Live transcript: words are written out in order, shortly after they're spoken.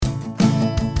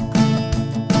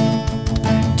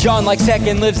John likes tech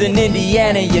and lives in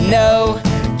Indiana, you know.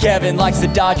 Kevin likes the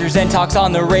Dodgers and talks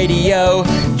on the radio.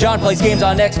 John plays games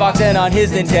on Xbox and on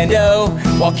his Nintendo,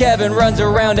 while Kevin runs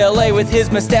around LA with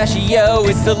his mustachio.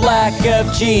 It's the Lack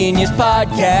of Genius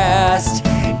podcast,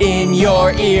 in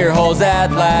your ear holes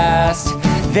at last.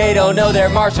 They don't know they're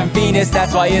Mars from Venus,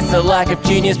 that's why it's the Lack of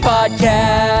Genius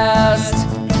podcast.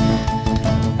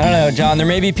 I don't know, John, there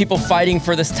may be people fighting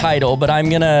for this title, but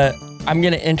I'm gonna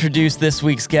introduce this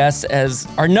week's guest as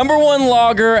our number one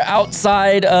logger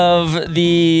outside of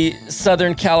the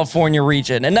Southern California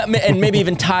region, and maybe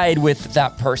even tied with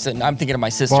that person. I'm thinking of my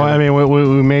sister. Well, I mean,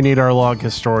 we may need our log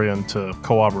historian to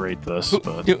corroborate this.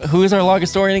 Who is our log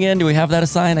historian again? Do we have that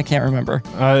assigned? I can't remember.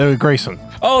 Grayson.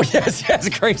 Oh, yes,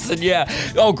 Grayson, yeah.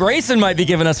 Oh, Grayson might be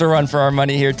giving us a run for our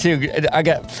money here, too.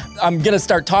 I'm going to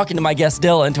start talking to our guest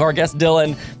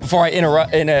Dylan, before I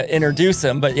introduce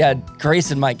him. But yeah,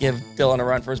 Grayson might give Dylan a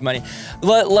run for his money.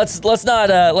 Let's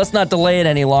not delay it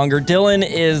any longer. Dylan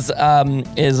is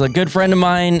a good friend of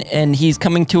mine, and he's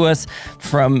coming to us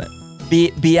from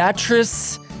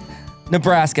Beatrice,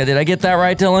 Nebraska. Did I get that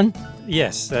right, Dylan?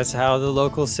 Yes, that's how the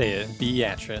locals say it,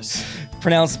 Beatrice.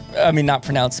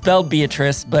 Spelled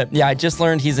Beatrice, but yeah, I just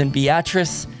learned he's in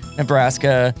Beatrice,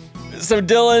 Nebraska. So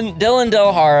Dylan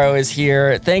Del Haro is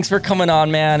here. Thanks for coming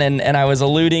on, man. And I was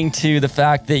alluding to the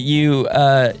fact that you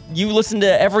listen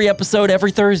to every episode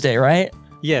every Thursday, right?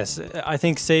 Yes, I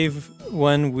think save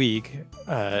 1 week.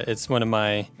 It's one of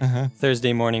my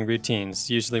Thursday morning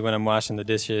routines. Usually when I'm washing the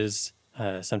dishes,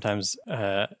 sometimes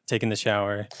taking the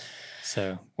shower.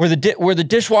 So we're the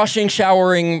dishwashing,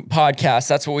 showering podcast.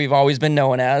 That's what we've always been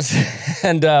known as,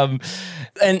 and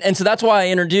so that's why I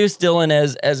introduced Dylan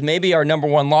as maybe our number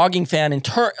one logging fan.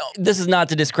 This is not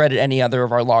to discredit any other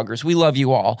of our loggers. We love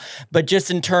you all, but just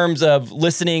in terms of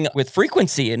listening with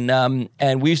frequency,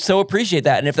 and we so appreciate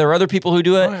that. And if there are other people who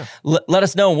do it, let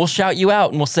us know, and we'll shout you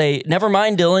out, and we'll say, "Never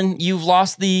mind, Dylan, you've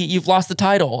lost the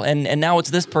title, and now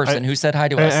it's this person who said hi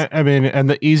to us." I mean, and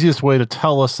the easiest way to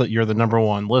tell us that you're the number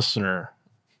one listener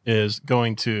is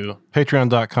going to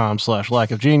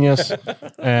patreon.com/lackofgenius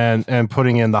and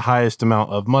putting in the highest amount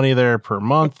of money there per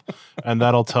month, and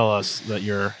that'll tell us that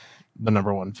you're the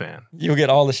number one fan. You'll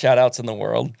get all the shout outs in the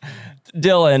world.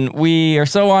 Dylan, we are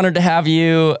so honored to have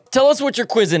you. Tell us what you're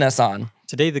quizzing us on.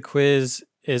 Today the quiz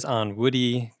is on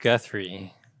Woody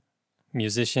Guthrie,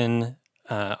 musician,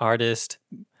 artist,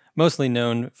 mostly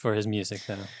known for his music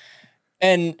though.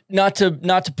 And not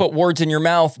to put words in your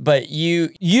mouth, but you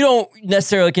don't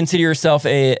necessarily consider yourself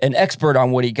an expert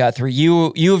on Woody Guthrie.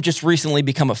 You have just recently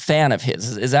become a fan of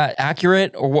his. Is that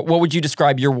accurate? Or what would you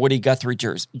describe your Woody Guthrie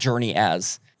journey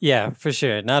as? Yeah, for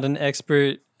sure. Not an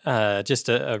expert, just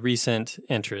a recent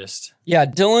interest. Yeah,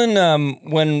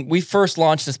 Dylan, when we first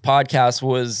launched this podcast,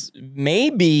 was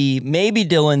maybe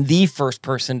Dylan the first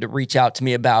person to reach out to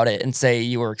me about it and say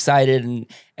you were excited.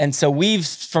 And so we've,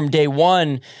 from day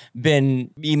one,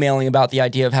 been emailing about the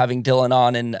idea of having Dylan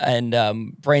on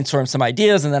and brainstorm some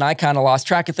ideas. And then I kind of lost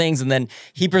track of things. And then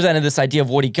he presented this idea of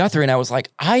Woody Guthrie. And I was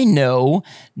like, I know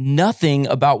nothing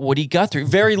about Woody Guthrie.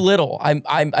 Very little.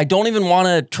 I don't even want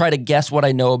to try to guess what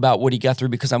I know about Woody Guthrie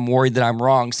because I'm worried that I'm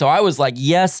wrong. So I was like,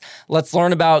 yes, let's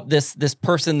learn about this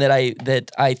person that I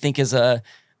think is I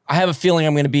have a feeling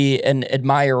I'm going to be an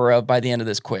admirer of by the end of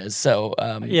this quiz. So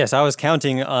yes, I was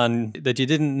counting on that you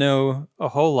didn't know a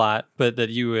whole lot, but that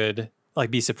you would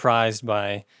be surprised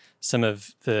by some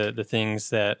of the things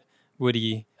that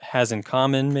Woody has in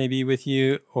common, maybe with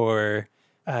you, or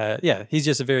he's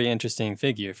just a very interesting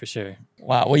figure for sure.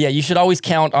 Wow. Well, yeah, you should always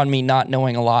count on me not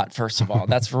knowing a lot, first of all.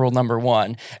 That's rule number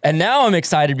one. And now I'm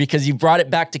excited because you brought it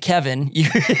back to Kevin. You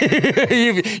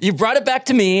brought it back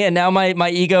to me, and now my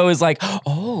ego is like,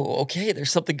 oh, okay,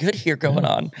 there's something good here going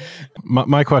on.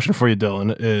 My question for you,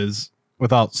 Dylan, is,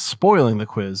 without spoiling the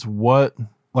quiz, what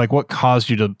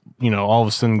caused you to, all of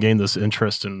a sudden gain this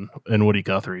interest in Woody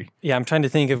Guthrie? Yeah, I'm trying to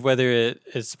think of whether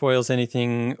it spoils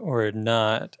anything or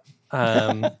not.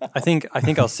 I think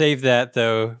I'll save that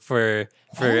though for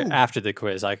after the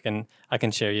quiz. I can share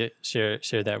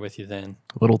that with you then.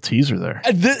 A little teaser there.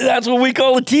 That's what we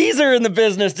call a teaser in the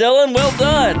business, Dylan. Well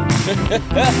done.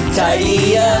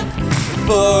 Tidy up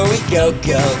before we go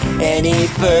any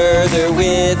further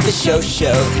with the show.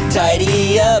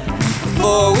 Tidy up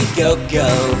before we go.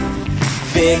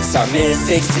 Fix our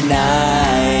mistakes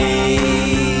tonight.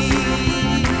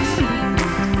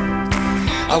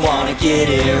 I wanna get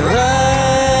it right.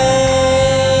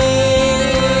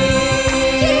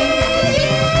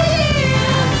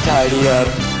 Tidy up.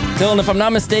 Dylan, if I'm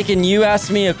not mistaken, you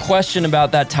asked me a question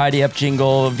about that Tidy Up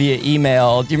jingle via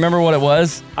email. Do you remember what it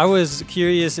was? I was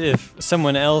curious if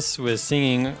someone else was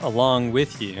singing along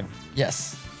with you.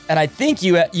 Yes. And I think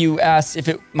you asked if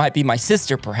it might be my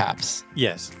sister, perhaps.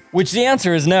 Yes. Which the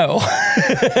answer is no.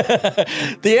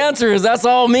 The answer is that's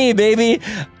all me, baby.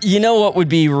 You know what would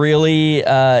be really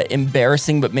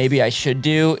embarrassing, but maybe I should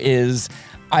do, is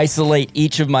isolate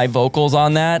each of my vocals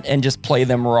on that and just play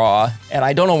them raw. And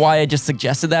I don't know why I just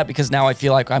suggested that, because now I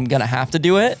feel like I'm gonna have to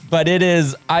do it. But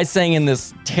I sang in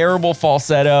this terrible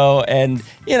falsetto, and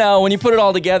when you put it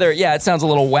all together, yeah, it sounds a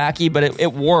little wacky, but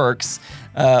it works.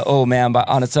 Oh man, but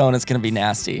on its own, it's gonna be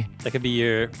nasty. That could be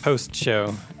your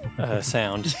post-show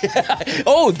sound.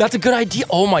 Oh, that's a good idea.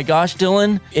 Oh my gosh,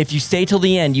 Dylan. If you stay till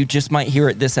the end, you just might hear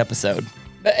it this episode.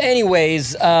 But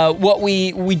anyways, what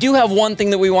we do have one thing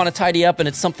that we want to tidy up, and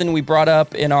it's something we brought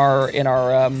up in our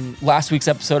last week's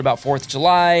episode about 4th of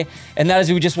July, and that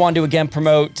is we just wanted to again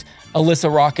promote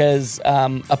Alyssa Rocca's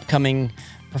upcoming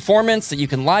performance that you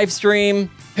can live stream.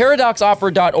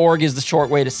 ParadoxOpera.org is the short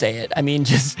way to say it. I mean,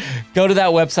 just go to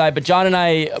that website. But John and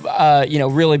I,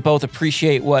 really both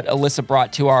appreciate what Alyssa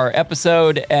brought to our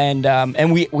episode,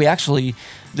 and we actually.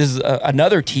 This is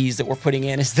another tease that we're putting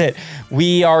in, is that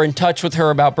we are in touch with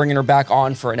her about bringing her back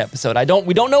on for an episode.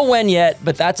 We don't know when yet,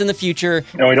 but that's in the future.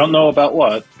 And we don't know about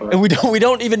what. But. And we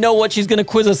don't even know what she's going to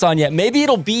quiz us on yet. Maybe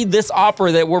it'll be this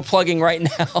opera that we're plugging right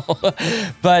now.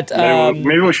 But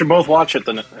maybe we should both watch it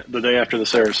the day after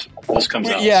this comes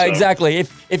out. Yeah, so. Exactly.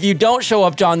 If you don't show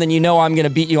up, John, then I'm going to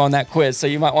beat you on that quiz. So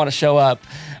you might want to show up.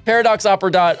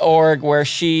 ParadoxOpera.org, where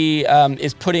she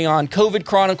is putting on COVID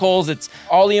Chronicles. It's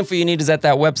all the info you need is at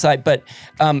that website. But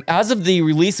as of the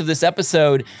release of this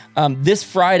episode, this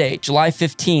Friday, July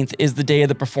 15th, is the day of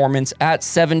the performance at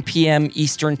 7 p.m.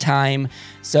 Eastern Time.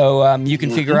 So you can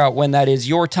figure out when that is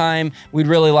your time. We'd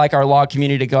really like our log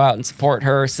community to go out and support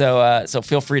her. So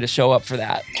feel free to show up for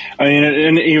that. I mean,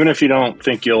 and even if you don't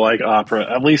think you'll like opera,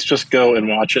 at least just go and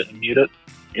watch it and mute it.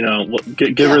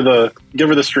 Give her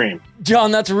the stream.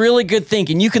 John, that's really good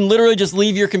thinking. You can literally just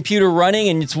leave your computer running,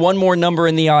 and it's one more number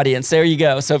in the audience. There you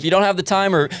go. So if you don't have the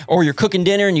time, or you're cooking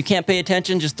dinner and you can't pay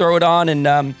attention, just throw it on,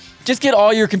 and just get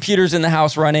all your computers in the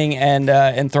house running,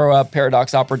 and throw up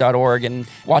ParadoxOpera.org and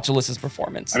watch Alyssa's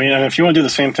performance. I mean, and if you want to do the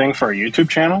same thing for our YouTube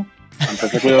channel, I'm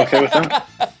perfectly okay with that.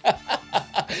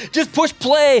 Just push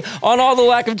play on all the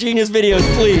Lack of Genius videos,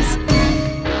 please.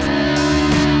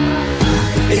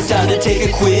 It's time to take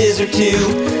a quiz or two.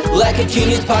 Lack of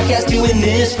Genius podcast doing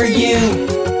this for you.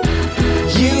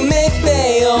 You may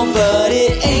fail, but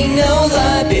it ain't no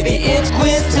lie, baby, it's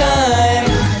quiz time.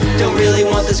 Don't really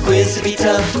want this quiz to be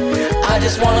tough. I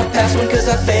just want to pass one cause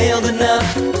I failed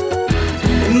enough.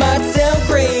 It might sound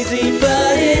crazy,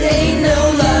 but it ain't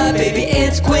no lie, baby,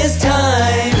 it's quiz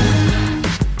time.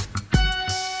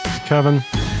 Kevin?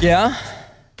 Yeah?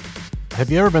 Have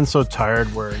you ever been so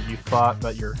tired where you thought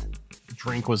that your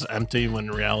drink was empty when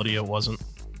in reality it wasn't?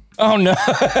 Oh no.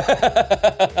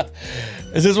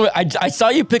 Is this what I saw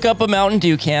you pick up a Mountain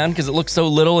Dew can because it looked so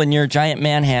little in your giant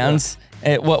man hands?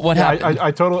 Yeah. What happened?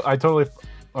 I totally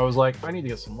I was like, I need to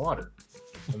get some water.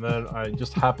 And then I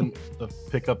just happened to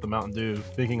pick up the Mountain Dew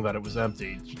thinking that it was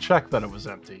empty, to check that it was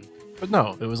empty. But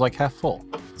no, it was like half full.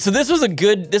 So this was a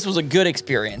good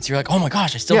experience. You're like, oh my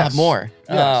gosh, I still have more.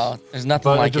 Yes. Oh, there's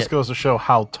nothing like it. But it just goes to show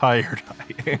how tired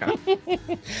I am.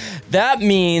 That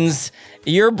means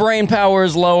your brain power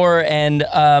is lower, and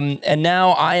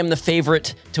now I am the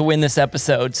favorite to win this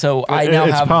episode. So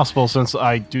it's possible, since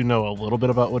I do know a little bit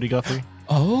about Woody Guthrie.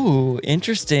 Oh,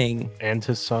 interesting. And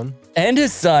his son.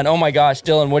 Oh my gosh,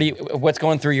 Dylan, what's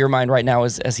going through your mind right now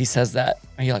as he says that?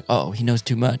 Are you like, oh, he knows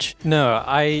too much? No,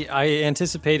 I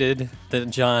anticipated that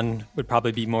John would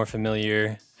probably be more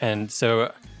familiar, and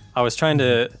so I was trying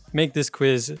to make this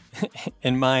quiz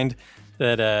in mind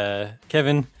that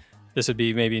Kevin, this would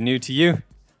be maybe new to you,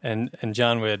 and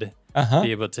John would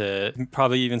be able to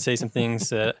probably even say some things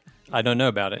that I don't know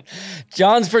about it.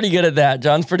 John's pretty good at that.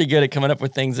 John's pretty good at coming up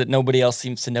with things that nobody else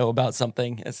seems to know about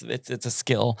something. It's a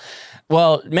skill.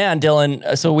 Well, man,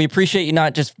 Dylan, so we appreciate you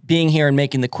not just being here and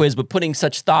making the quiz, but putting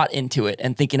such thought into it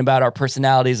and thinking about our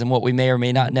personalities and what we may or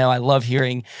may not know. I love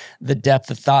hearing the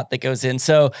depth of thought that goes in.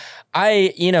 So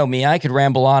I could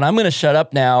ramble on. I'm going to shut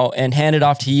up now and hand it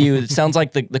off to you. It sounds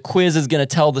like the quiz is going to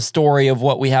tell the story of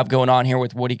what we have going on here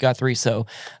with Woody Guthrie. So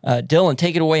Dylan,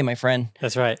 take it away, my friend.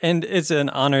 That's right. And it's an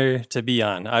honor to be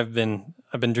on. I've been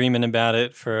dreaming about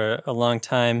it for a long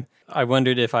time. I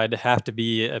wondered if I'd have to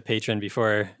be a patron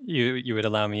before you would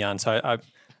allow me on. So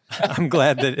I'm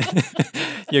glad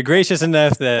that you're gracious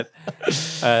enough that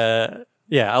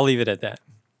I'll leave it at that.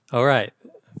 All right.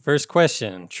 First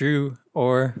question, true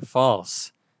or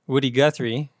false? Woody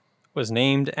Guthrie was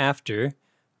named after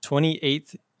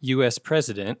 28th U.S.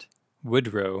 President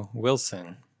Woodrow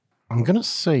Wilson. I'm going to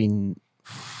say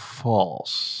false.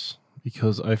 false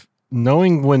because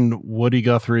knowing when Woody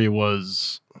Guthrie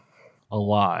was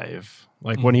alive,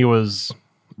 like when he was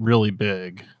really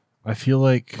big, I feel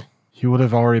like he would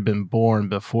have already been born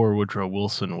before Woodrow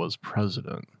Wilson was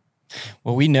president.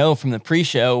 Well, we know from the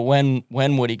pre-show when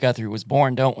Woody Guthrie was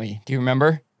born, don't we? Do you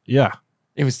remember? Yeah.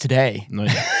 It was today. No,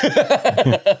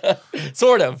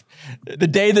 Sort of. The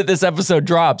day that this episode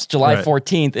drops, July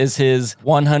 14th, is his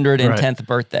 110th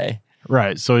birthday.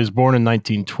 Right. So he was born in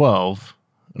 1912,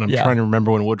 and I'm Yeah. trying to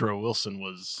remember when Woodrow Wilson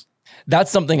was.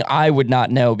 That's something I would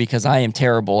not know because I am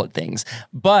terrible at things.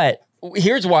 But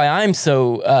here's why I'm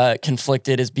so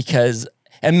conflicted is because,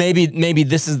 and maybe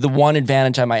this is the one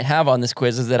advantage I might have on this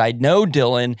quiz, is that I know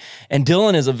Dylan, and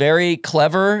Dylan is a very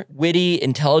clever, witty,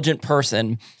 intelligent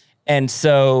person. And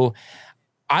so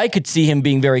I could see him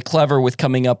being very clever with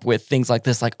coming up with things like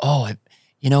this, like, oh,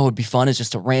 you know, it would be fun is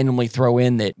just to randomly throw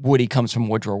in that Woody comes from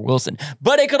Woodrow Wilson.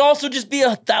 But it could also just be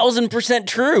 1,000%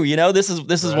 true. You know, this is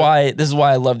why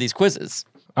I love these quizzes.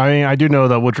 I mean, I do know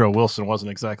that Woodrow Wilson wasn't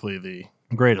exactly the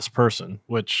greatest person,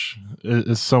 which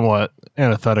is somewhat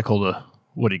antithetical to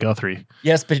Woody Guthrie.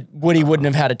 Yes, but Woody wouldn't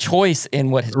have had a choice in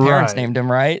what his parents Right. named him,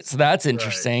 right? So that's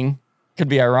interesting. Could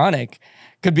be ironic.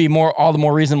 Could be all the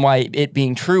more reason why it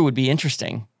being true would be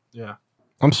interesting. Yeah.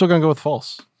 I'm still going to go with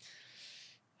false.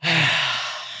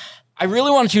 I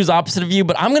really want to choose opposite of you,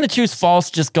 but I'm going to choose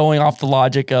false, just going off the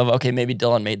logic of, okay, maybe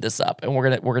Dylan made this up, and we're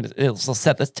gonna it'll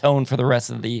set this tone for the rest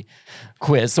of the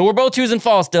quiz. So we're both choosing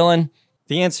false, Dylan.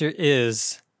 The answer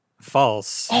is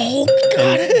false. Oh, got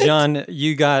And it. John,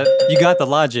 you got the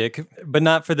logic, but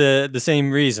not for the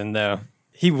same reason though.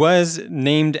 He was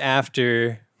named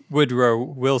after Woodrow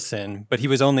Wilson, but he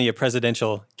was only a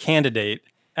presidential candidate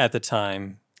at the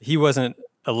time. He wasn't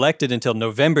elected until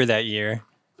November that year,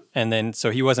 and then so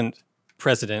he wasn't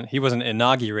president. He wasn't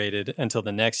inaugurated until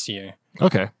the next year.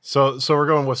 Okay. So we're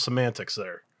going with semantics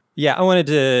there. Yeah, I wanted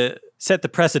to set the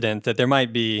precedent that there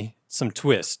might be some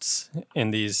twists in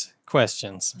these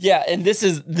questions. Yeah, and this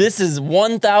is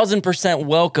 1,000%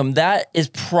 welcome. That is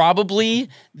probably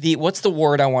what's the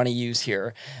word I want to use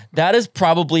here? That is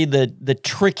probably the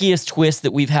trickiest twist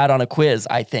that we've had on a quiz,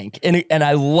 I think. And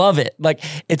I love it. Like,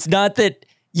 it's not that,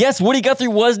 yes, Woody Guthrie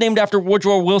was named after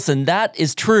Woodrow Wilson. That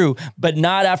is true, but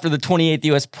not after the 28th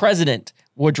U.S. president,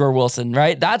 Woodrow Wilson,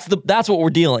 right? That's what we're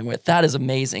dealing with. That is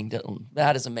amazing, Dylan.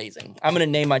 That is amazing. I'm going to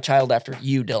name my child after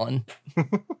you, Dylan.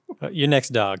 Your next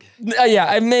dog.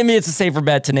 Yeah, maybe it's a safer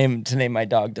bet to name my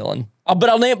dog Dylan.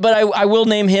 I will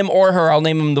name him or her. I'll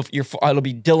name him it'll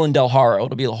be Dylan Del Haro.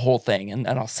 It'll be the whole thing, and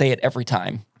I'll say it every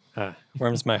time.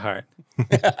 Warms my heart.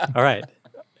 All right.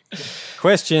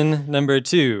 Question number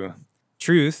 2.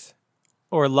 Truth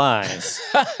or lies?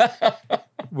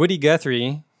 Woody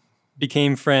Guthrie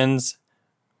became friends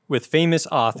with famous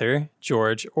author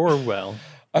George Orwell.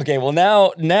 Okay, well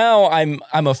now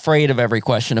I'm afraid of every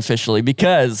question officially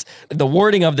because the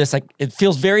wording of this, like, it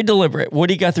feels very deliberate.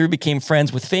 Woody Guthrie became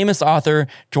friends with famous author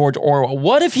George Orwell.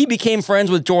 What if he became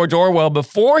friends with George Orwell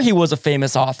before he was a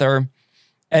famous author?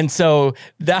 And so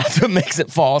that's what makes it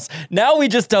false. Now we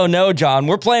just don't know, John.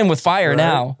 We're playing with fire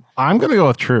now. I'm going to go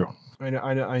with true.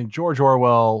 I George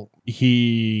Orwell,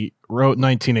 he wrote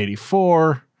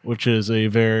 1984, which is a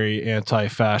very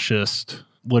anti-fascist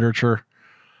literature.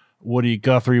 Woody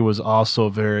Guthrie was also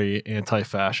very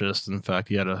anti-fascist. In fact,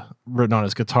 he had written on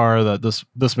his guitar that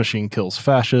this machine kills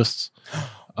fascists,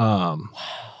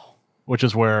 which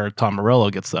is where Tom Morello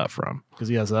gets that from, because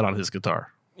he has that on his guitar.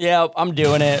 Yeah, I'm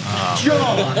doing it.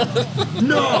 John,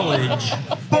 knowledge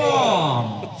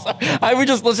bomb.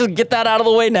 Let's just get that out of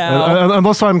the way now.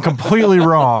 Unless I'm completely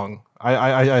wrong,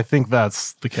 I think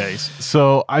that's the case.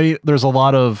 So there's a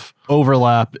lot of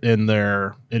overlap in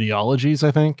their ideologies,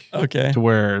 I think. Okay. To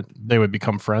where they would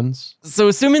become friends. So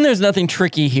assuming there's nothing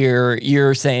tricky here,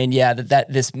 you're saying, yeah,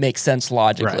 that this makes sense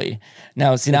logically. Right.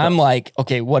 Now, see, now I'm like,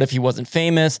 okay, what if he wasn't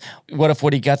famous? What if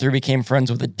Woody Guthrie became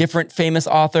friends with a different famous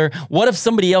author? What if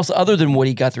somebody else other than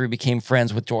Woody Guthrie became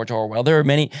friends with George Orwell? There are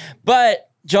many, but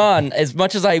John, as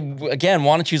much as I, again,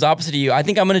 want to choose opposite of you, I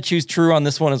think I'm going to choose true on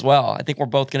this one as well. I think we're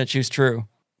both going to choose true.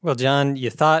 Well, John,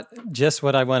 you thought just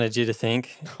what I wanted you to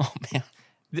think. Oh, man.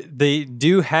 They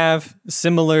do have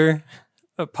similar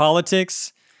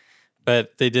politics,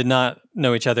 but they did not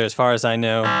know each other as far as I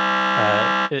know.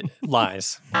 It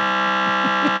lies.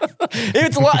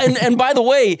 It's a lot. And by the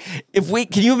way,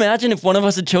 can you imagine if one of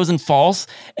us had chosen false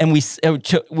and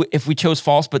if we chose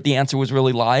false, but the answer was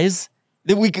really lies?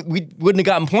 That we wouldn't have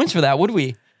gotten points for that, would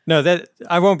we? No, that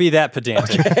I won't be that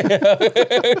pedantic.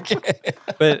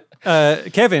 But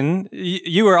Kevin,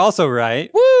 you were also right.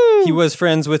 Woo! He was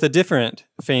friends with a different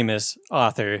famous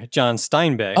author, John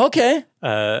Steinbeck, Okay.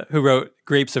 who wrote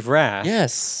Grapes of Wrath.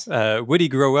 Yes. Woody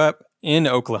grew up in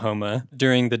Oklahoma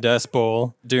during the Dust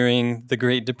Bowl, during the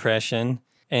Great Depression.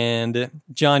 And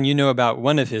John, you know about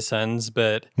one of his sons,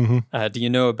 but do you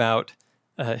know about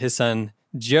his son,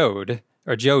 Jode,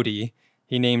 or Jody?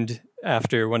 He named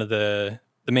after one of the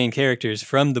main characters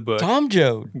from the book, Tom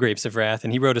Joad. Grapes of Wrath,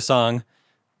 and he wrote a song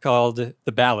called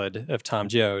The Ballad of Tom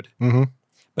Joad. Mm-hmm.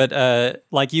 But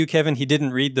like you, Kevin, he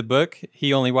didn't read the book.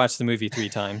 He only watched the movie 3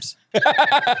 times.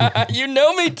 You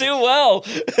know me too well.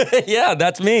 Yeah,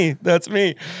 that's me. That's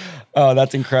me. Oh,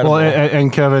 that's incredible. Well,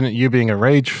 and Kevin, you being a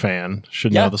Rage fan,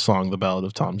 should Yeah. know the song "The Ballad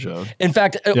of Tom Joad." In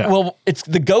fact, Yeah. well, it's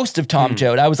the ghost of Tom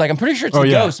Joad. I was like, I'm pretty sure it's Oh, the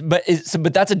yeah. ghost,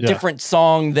 but that's a different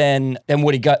song than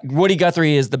Woody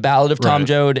Guthrie is the Ballad of Tom Right.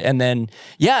 Joad, and then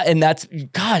and that's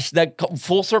that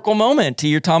full circle moment to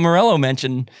your Tom Morello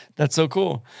mention. That's so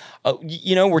cool.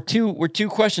 We're two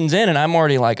questions in, and I'm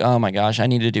already like, oh my gosh, I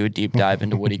need to do a deep dive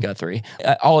into Woody Guthrie.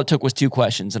 All it took was 2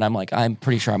 questions, and I'm like, I'm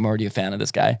pretty sure I'm already a fan of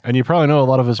this guy. And you probably know a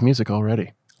lot of his music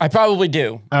already. I probably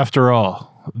do. After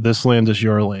all, this land is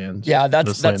your land. Yeah,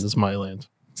 this land is my land.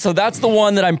 So that's the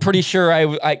one that I'm pretty sure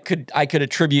I could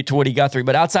attribute to Woody Guthrie.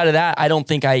 But outside of that, I don't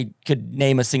think I could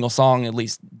name a single song, at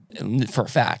least for a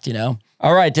fact,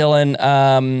 All right,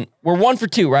 Dylan. We're 1 for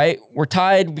 2, right? We're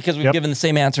tied because we've given the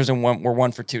same answers, and we're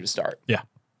 1 for 2 to start. Yeah.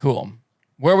 Cool.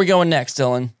 Where are we going next,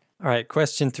 Dylan? All right,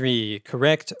 question 3,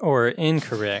 correct or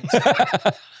incorrect?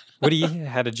 Woody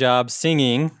had a job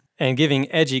singing and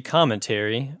giving edgy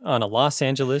commentary on a Los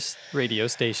Angeles radio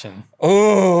station.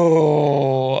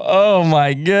 Oh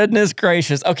my goodness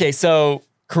gracious. Okay, so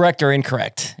correct or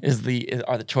incorrect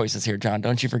are the choices here, John.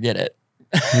 Don't you forget it.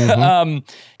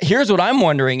 Here's what I'm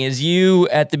wondering is you,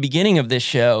 at the beginning of this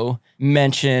show,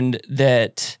 mentioned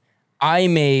that I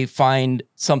may find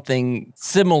something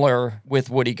similar with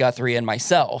Woody Guthrie and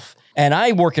myself. And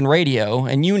I work in radio,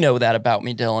 and you know that about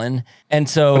me, Dylan. And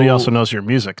so, But he also knows your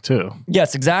music too.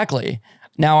 yes, exactly.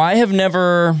 Now, I have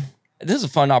never. This is a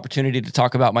fun opportunity to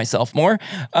talk about myself more.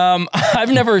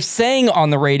 I've never sang on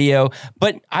the radio,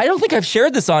 but I don't think I've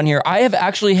shared this on here. I have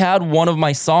actually had one of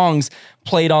my songs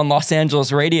played on Los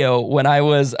Angeles radio when I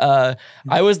was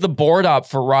the board op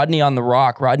for Rodney on the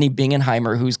Rock, Rodney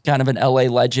Bingenheimer, who's kind of an LA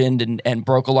legend and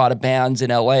broke a lot of bands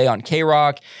in LA on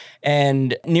K-Rock.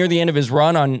 And near the end of his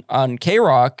run on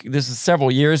K-Rock, this is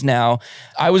several years now,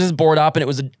 I was his board op, and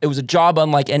it was a job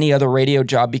unlike any other radio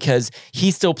job because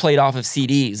he still played off of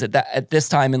CDs at this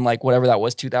time in like whatever that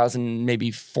was, 2000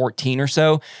 maybe 14 or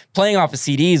so. Playing off of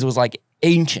CDs was like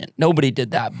ancient. Nobody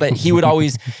did that, but he would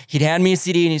always he'd hand me a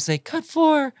CD and he'd say cut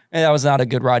 4, and that was not a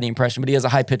good Rodney impression, but he has a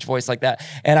high pitched voice like that,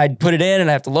 and I'd put it in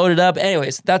and I have to load it up.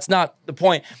 Anyways, that's not the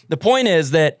point. The point is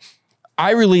that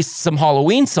I released some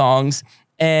Halloween songs,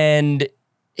 and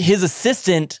his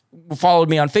assistant followed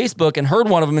me on Facebook and heard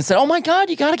one of them and said, "Oh my God,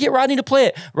 you got to get Rodney to play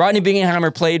it." Rodney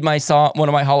Bingenheimer played my song, one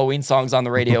of my Halloween songs on the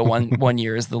radio one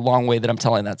year. Is the long way that I'm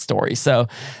telling that story. So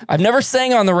I've never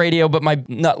sang on the radio, but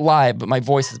not live, but my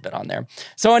voice has been on there.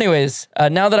 So anyways,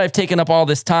 now that I've taken up all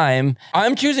this time,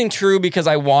 I'm choosing true because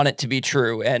I want it to be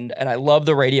true, and I love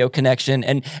the radio connection.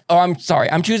 And I'm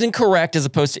sorry, I'm choosing correct as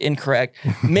opposed to incorrect.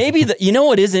 Maybe you know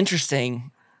what is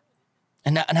interesting.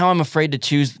 And now I'm afraid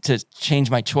to change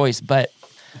my choice, but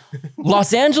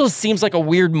Los Angeles seems like a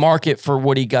weird market for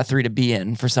Woody Guthrie to be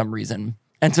in for some reason.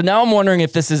 And so now I'm wondering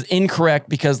if this is incorrect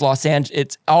because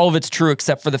all of it's true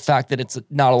except for the fact that it's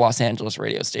not a Los Angeles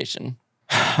radio station.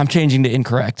 I'm changing to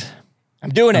incorrect.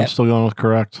 I'm doing I'm it. still going with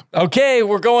correct. Okay,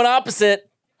 we're going opposite.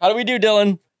 How do we do,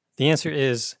 Dylan? The answer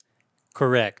is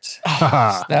correct.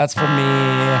 That's for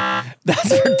me.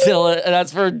 That's for Dylan.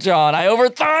 That's for John. I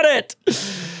overthought it.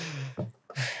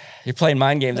 You're playing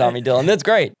mind games on me, Dylan. That's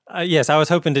great. Yes, I was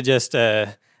hoping to just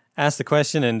ask the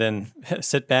question and then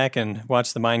sit back and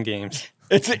watch the mind games.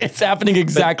 It's happening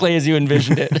exactly as you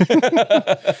envisioned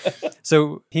it.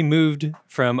 So he moved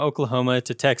from Oklahoma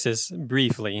to Texas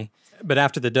briefly, but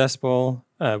after the Dust Bowl,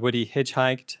 Woody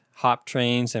hitchhiked, hopped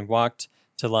trains, and walked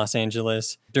to Los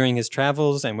Angeles. During his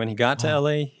travels and when he got to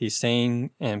LA, he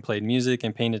sang and played music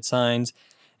and painted signs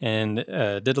and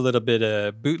did a little bit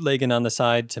of bootlegging on the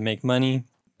side to make money.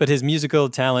 But his musical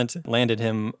talent landed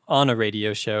him on a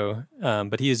radio show,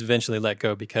 but he was eventually let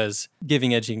go because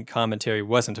giving edgy commentary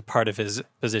wasn't a part of his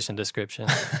position description.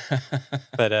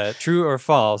 But true or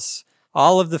false,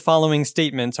 all of the following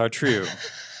statements are true.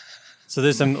 So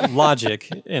there's some logic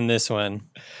in this one.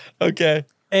 Okay.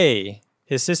 A,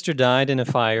 his sister died in a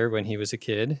fire when he was a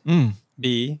kid.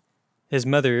 B, His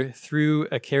mother threw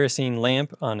a kerosene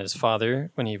lamp on his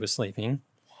father when he was sleeping.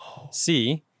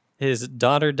 C. His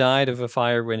daughter died of a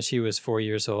fire when she was 4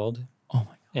 years old. Oh my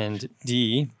God. And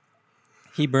D.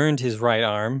 He burned his right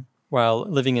arm while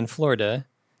living in Florida,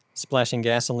 splashing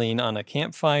gasoline on a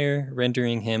campfire,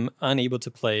 rendering him unable to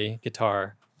play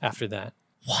guitar after that.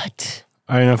 What?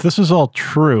 I mean, if this is all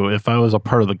true, if I was a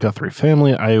part of the Guthrie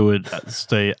family, I would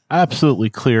stay absolutely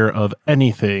clear of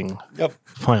anything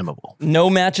flammable. No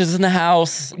matches in the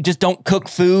house. Just don't cook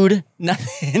food.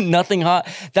 Nothing hot.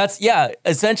 That's, yeah,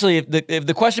 essentially, if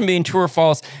the question being true or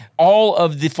false, all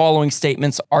of the following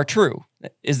statements are true.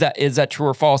 Is that true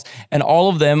or false? And all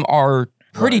of them are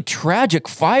pretty tragic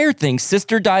fire things.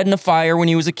 Sister died in a fire when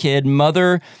he was a kid.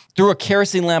 Mother threw a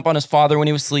kerosene lamp on his father when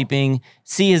he was sleeping.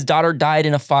 See, his daughter died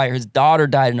in a fire. His daughter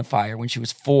died in a fire when she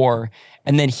was 4.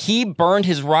 And then he burned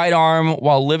his right arm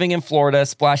while living in Florida,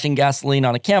 splashing gasoline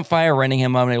on a campfire, rendering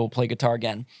him unable to play guitar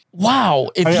again. Wow.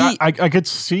 I could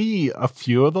see a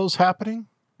few of those happening.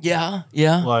 Yeah.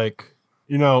 Like,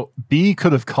 B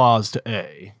could have caused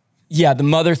A. Yeah, the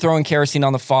mother throwing kerosene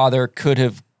on the father could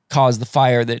have caused the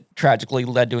fire that tragically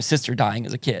led to his sister dying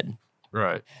as a kid.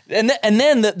 Right. And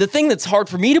then the thing that's hard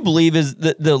for me to believe is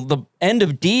the end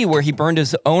of D, where he burned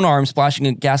his own arm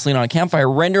splashing gasoline on a campfire,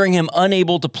 rendering him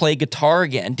unable to play guitar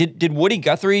again. Did Woody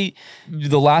Guthrie,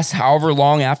 the last however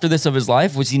long after this of his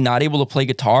life, was he not able to play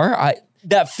guitar?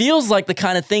 That feels like the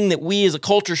kind of thing that we as a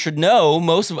culture should know.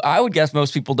 I would guess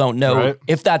most people don't know. Right.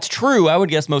 If that's true, I would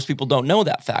guess most people don't know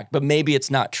that fact, but maybe it's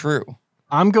not true.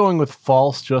 I'm going with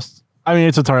false.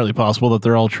 It's entirely possible that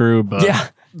they're all true, but Yeah.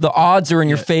 The odds are in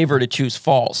your favor to choose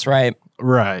false, right?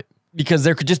 right. Because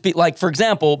there could just be, like, for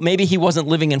example, maybe he wasn't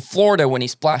living in Florida when he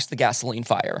splashed the gasoline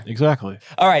fire. Exactly.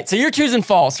 All right, so you're choosing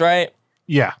false, right?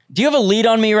 Yeah. Do you have a lead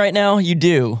on me right now? You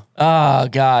do. Oh,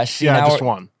 gosh. Yeah, Now just we're-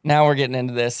 one. Now we're getting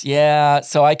into this. Yeah,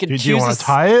 so I could Do choose you want to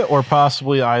tie it, or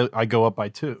possibly I go up by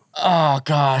 2? Oh,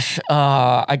 gosh.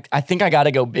 I think I got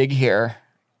to go big here.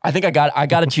 I think I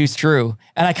got to choose true.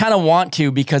 And I kind of want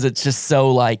to because it's just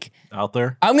so, like, Out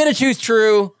there? I'm going to choose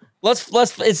true.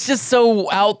 It's just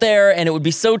so out there, and it would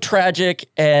be so tragic,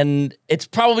 and it's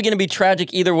probably going to be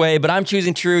tragic either way, but I'm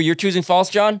choosing true. You're choosing false,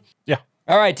 John? Yeah.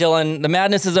 All right, Dylan, the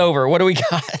madness is over. What do we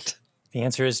got? The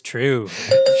answer is true.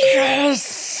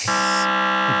 Yes!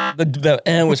 The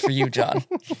N was for you, John.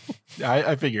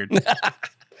 I figured.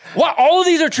 What? All of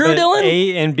these are true, But Dylan?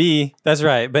 A and B, that's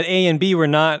right. But A and B were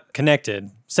not connected.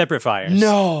 Separate fires.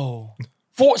 No.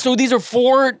 So these are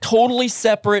 4 totally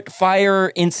separate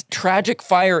tragic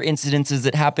fire incidences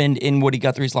that happened in Woody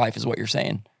Guthrie's life, is what you're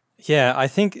saying. Yeah, I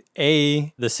think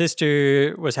A, the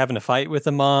sister was having a fight with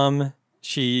the mom.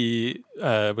 She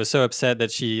was so upset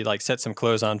that she set some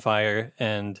clothes on fire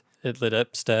and it lit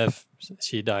up stuff.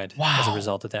 She died as a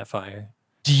result of that fire.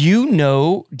 Do you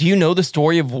know the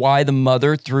story of why the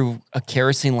mother threw a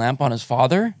kerosene lamp on his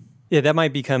father? Yeah, that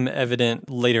might become evident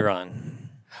later on.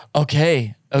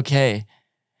 Okay.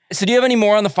 So do you have any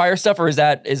more on the fire stuff, or is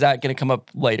that going to come up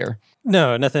later?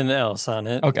 No, nothing else on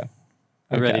it. Okay.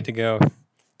 We're ready to go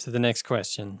to the next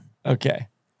question. Okay.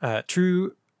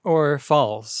 True or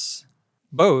false?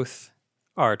 Both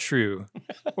are true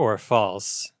or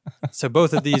false. So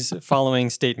both of these following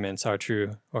statements are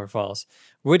true or false.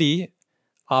 Woody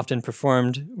often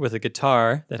performed with a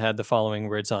guitar that had the following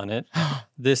words on it.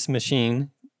 This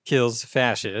machine kills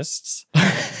fascists.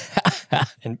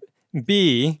 And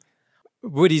B,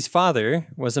 Woody's father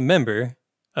was a member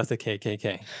of the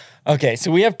KKK. Okay,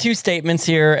 so we have 2 statements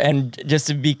here, and just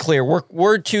to be clear,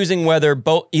 we're choosing whether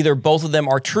either both of them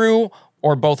are true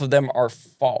or both of them are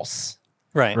false.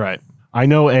 Right. Right. I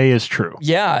know A is true.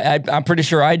 Yeah, I'm pretty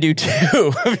sure I do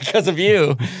too because of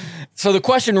you. So the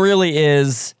question really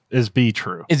is B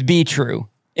true? Is B true?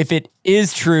 If it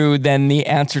is true, then the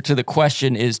answer to the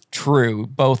question is true.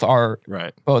 Both are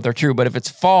true. But if it's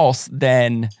false,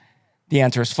 then the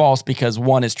answer is false because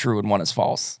one is true and one is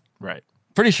false. Right.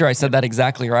 Pretty sure I said that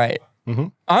exactly right. Mm-hmm.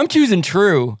 I'm choosing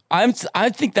true. I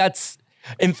think that's,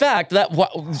 in fact,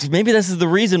 maybe this is the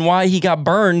reason why he got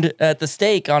burned at the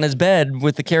stake on his bed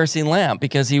with the kerosene lamp,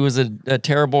 because he was a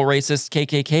terrible racist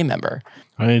KKK member.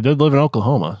 I mean, he did live in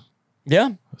Oklahoma, Yeah.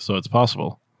 so it's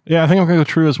possible. Yeah, I think I'm going to go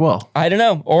true as well. I don't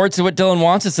know. Or it's what Dylan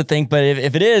wants us to think, but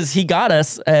if it is, he got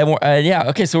us. Yeah,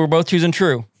 okay, so we're both choosing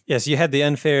true. Yes, you had the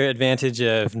unfair advantage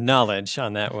of knowledge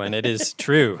on that one. It is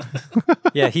true.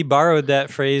 Yeah, he borrowed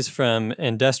that phrase from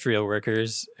industrial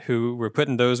workers who were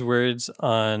putting those words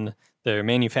on their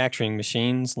manufacturing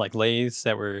machines, like lathes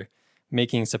that were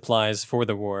making supplies for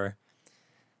the war.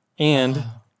 And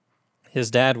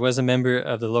his dad was a member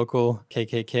of the local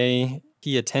KKK.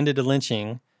 He attended a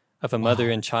lynching of a mother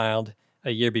and child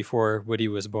a year before Woody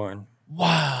was born.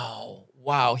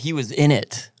 Wow, he was in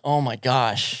it. Oh my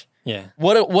gosh. Yeah.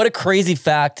 What a crazy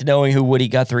fact, knowing who Woody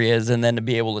Guthrie is, and then to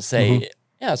be able to say,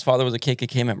 yeah, his father was a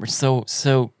KKK member. So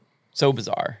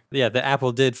bizarre. Yeah, the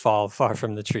apple did fall far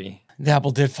from the tree. The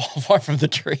apple did fall far from the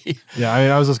tree. Yeah, I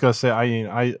mean, I was just gonna say,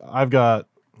 I've got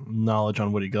knowledge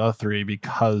on Woody Guthrie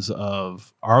because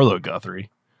of Arlo Guthrie,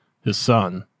 his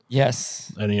son.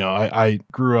 Yes. And I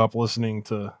grew up listening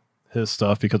to his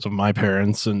stuff because of my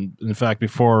parents, and in fact,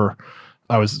 before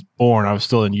I was born, I was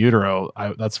still in utero.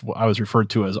 That's what I was referred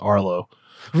to as Arlo.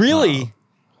 Really?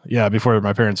 Yeah, before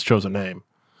my parents chose a name.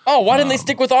 Oh, why didn't they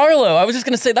stick with Arlo? I was just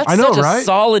going to say, that's such a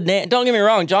solid name. Don't get me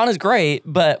wrong, John is great,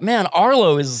 but man,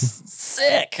 Arlo is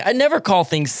sick. I never call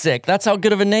things sick. That's how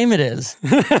good of a name it is.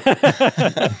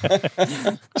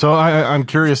 So I'm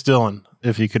curious, Dylan,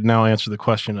 if you could now answer the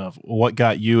question of what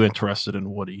got you interested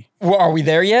in Woody. Well, are we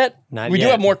there yet? Not we yet.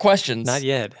 do have more questions. Not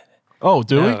yet. Oh,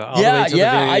 do we? All the way till the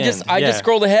very I end. just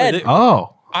scrolled ahead.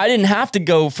 Oh. I didn't have to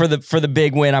go for the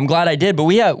big win. I'm glad I did, but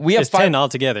we have It's 5 10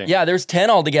 altogether. Yeah, there's 10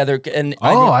 altogether, and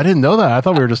I didn't know that. I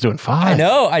thought we were just doing 5.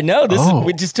 I know. This Oh. is,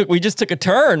 we just took a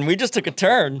turn. We just took a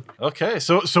turn. Okay,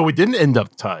 so we didn't end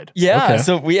up tied. Yeah. Okay.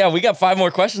 So we got 5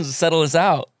 more questions to settle this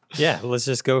out. Yeah, let's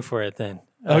just go for it then.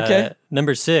 Okay.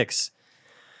 Number 6.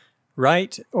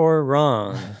 Right or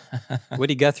wrong?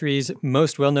 Woody Guthrie's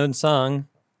most well-known song,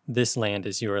 "This Land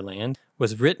Is Your Land,"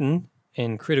 was written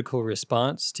in critical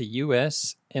response to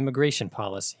U.S. immigration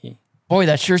policy. Boy,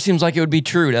 that sure seems like it would be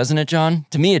true, doesn't it, John?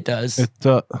 To me, it does.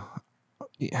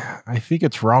 I think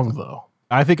it's wrong though.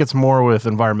 I think it's more with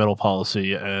environmental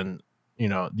policy and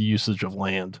the usage of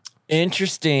land.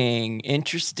 Interesting,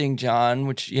 John.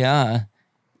 Which, yeah.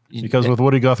 Because with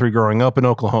Woody Guthrie growing up in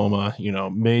Oklahoma,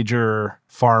 major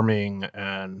farming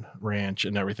and ranch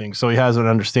and everything, so he has an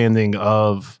understanding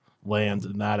of land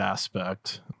in that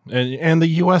aspect. And the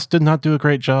U.S. did not do a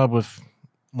great job with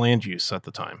land use at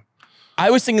the time. I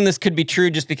was thinking this could be true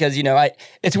just because,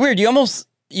 it's weird.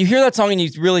 You hear that song and you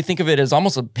really think of it as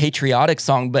almost a patriotic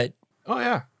song, but Oh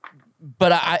yeah.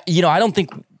 I don't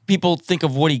think people think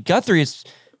of Woody Guthrie as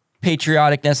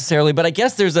patriotic necessarily, but I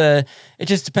guess it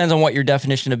just depends on what your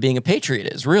definition of being a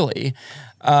patriot is, really.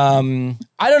 I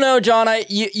don't know, John.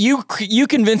 You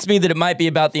convinced me that it might be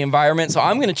about the environment, so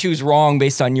I'm going to choose wrong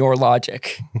based on your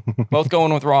logic. Both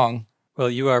going with wrong. Well,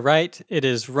 you are right. It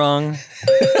is wrong,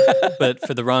 but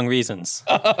for the wrong reasons.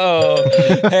 Oh,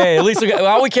 hey, at least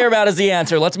all we care about is the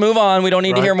answer. Let's move on. We don't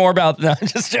need to hear more about that. I'm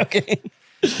just joking.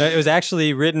 It was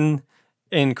actually written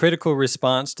in critical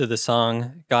response to the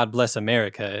song "God Bless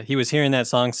America." He was hearing that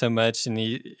song so much, and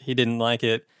he didn't like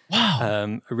it.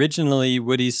 Wow. Originally,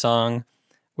 Woody's song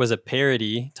was a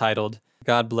parody titled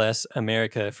 "God Bless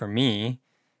America for Me,"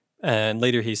 and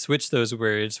later he switched those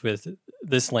words with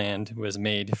 "This land was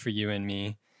made for you and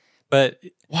me." But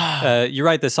Wow. you're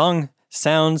right. The song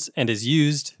sounds and is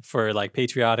used for like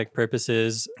patriotic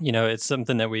purposes. It's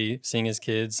something that we sing as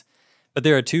kids. But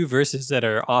there are 2 verses that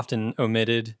are often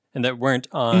omitted and that weren't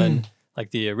on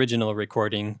like the original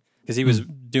recording because he was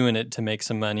doing it to make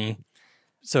some money.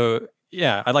 So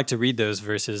yeah, I'd like to read those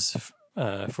verses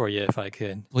for you if I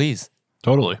could. Please.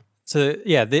 Totally. So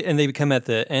yeah, they come at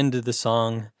the end of the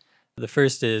song. The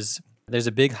first is, "There's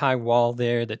a big high wall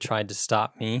there that tried to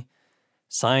stop me.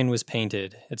 Sign was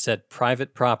painted. It said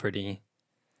private property.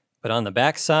 But on the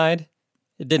back side,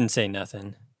 it didn't say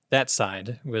nothing. That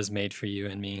side was made for you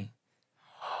and me."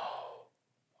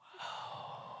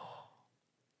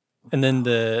 And then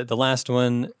the last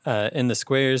one, "In the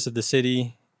squares of the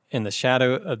city, in the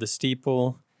shadow of the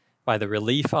steeple, by the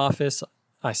relief office,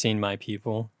 I seen my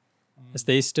people. As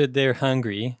they stood there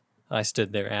hungry, I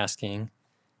stood there asking,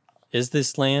 is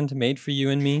this land made for you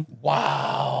and me?"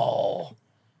 Wow.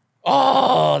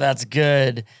 Oh, that's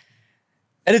good.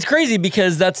 And it's crazy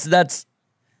because that's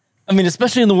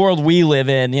especially in the world we live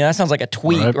in, that sounds like a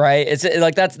tweet, right? It's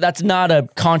like that's not a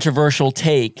controversial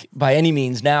take by any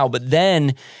means now, but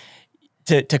then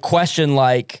to question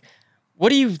like, what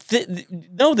do you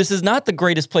no, this is not the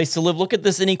greatest place to live. Look at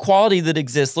this inequality that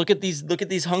exists. Look at these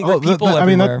hungry people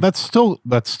everywhere. That's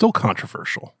still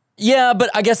controversial. Yeah, but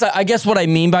I guess what I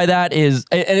mean by that is,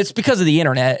 and it's because of the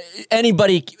internet.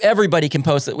 Everybody can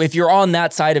post it. If you're on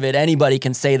that side of it, anybody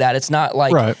can say that. It's not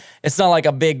like it's not like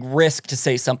a big risk to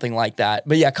say something like that.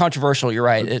 But yeah, controversial. You're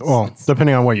right. It's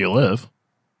depending on where you live.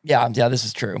 Yeah, this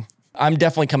is true. I'm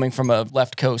definitely coming from a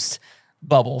left coast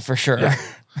bubble for sure.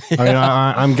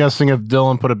 Yeah. I'm guessing if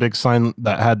Dylan put a big sign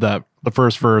that had the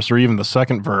first verse or even the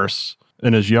second verse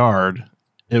in his yard,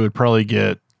 it would probably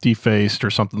get defaced or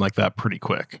something like that pretty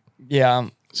quick. Yeah.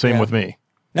 Same with me.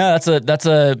 No, that's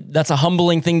a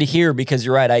humbling thing to hear because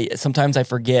you're right. Sometimes I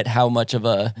forget how much of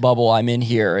a bubble I'm in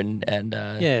here, and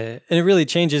yeah, and it really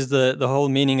changes the whole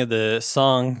meaning of the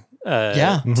song.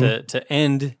 To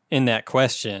end in that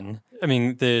question. I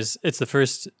mean, it's the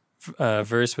first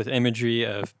verse with imagery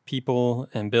of people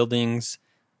and buildings,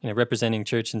 representing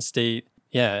church and state.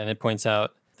 Yeah, and it points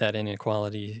out that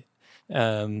inequality.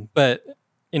 But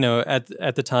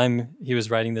at the time he was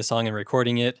writing the song and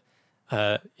recording it,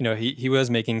 he was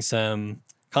making some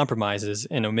compromises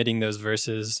and omitting those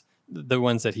verses, the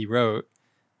ones that he wrote,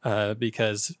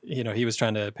 because he was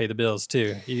trying to pay the bills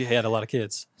too. He had a lot of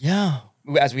kids. Yeah,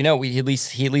 as we know, he at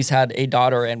least had a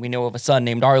daughter, and we know of a son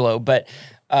named Arlo. But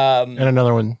and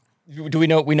another one. Do we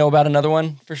know about another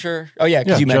one for sure? Oh yeah,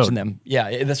 because you mentioned Job. them.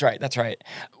 Yeah, that's right.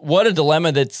 What a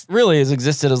dilemma that's really has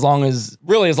existed as long as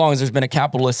there's been a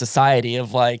capitalist society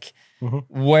of like,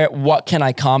 what can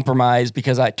I compromise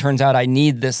because it turns out I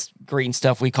need this green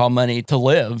stuff we call money to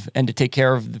live and to take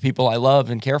care of the people I love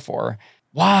and care for.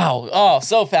 Wow. Oh,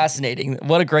 so fascinating.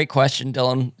 What a great question,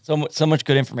 Dylan. So much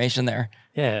good information there.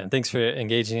 Yeah, thanks for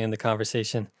engaging in the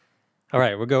conversation. All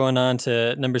right, we're going on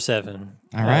to number 7.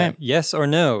 All right. Yes or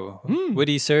no?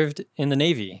 Woody served in the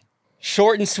Navy.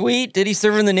 Short and sweet. Did he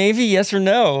serve in the Navy? Yes or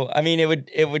no? I mean,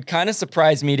 it would kind of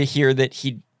surprise me to hear that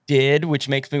he did, which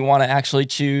makes me want to actually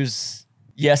choose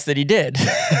yes that he did,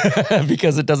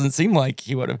 because it doesn't seem like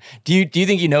he would have. Do you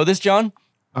think you know this, John?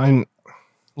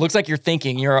 Looks like you're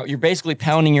thinking. You're basically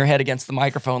pounding your head against the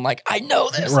microphone, like I know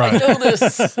this. Right. I know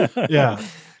this. Yeah,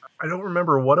 I don't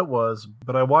remember what it was,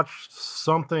 but I watched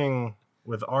something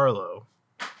with Arlo.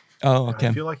 Oh, okay.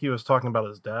 I feel like he was talking about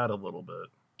his dad a little bit.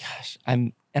 Gosh,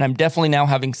 I'm definitely now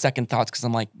having second thoughts because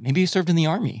I'm like, maybe he served in the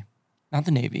Army, not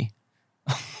the Navy.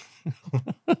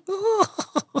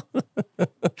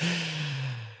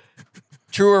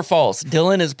 True or false?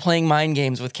 Dylan is playing mind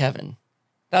games with Kevin.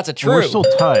 That's a true. We're still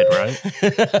tied, right?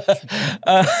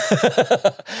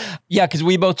 Yeah, because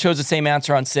we both chose the same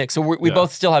answer on 6. So we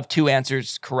both still have 2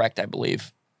 answers correct, I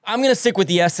believe. I'm going to stick with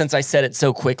yes since I said it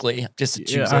so quickly, just to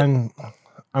choose it.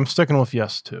 I'm sticking with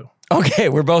yes, too. Okay,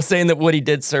 we're both saying that Woody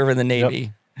did serve in the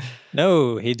Navy. Yep.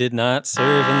 No, he did not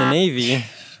serve in the Navy.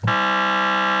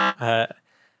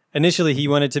 Initially, he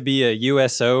wanted to be a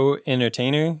USO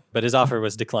entertainer, but his offer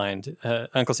was declined.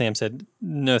 Uncle Sam said,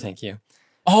 no, thank you.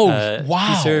 Oh, wow.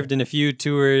 He served in a few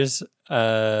tours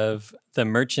of the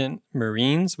Merchant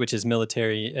Marines, which is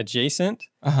military adjacent,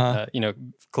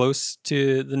 close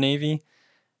to the Navy,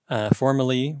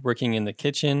 formally working in the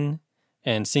kitchen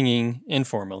and singing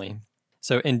informally.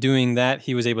 So in doing that,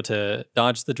 he was able to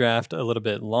dodge the draft a little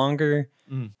bit longer,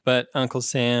 but Uncle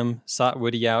Sam sought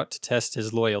Woody out to test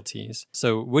his loyalties.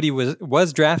 So Woody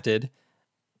was drafted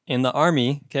in the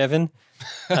Army, Kevin,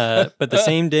 but the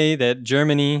same day that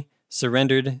Germany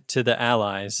surrendered to the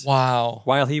Allies. Wow.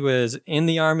 While he was in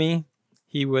the Army,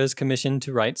 he was commissioned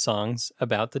to write songs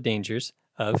about the dangers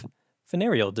of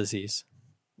venereal disease.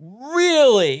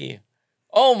 Really?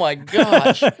 Oh my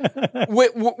gosh.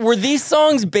 Were these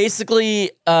songs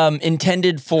basically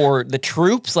intended for the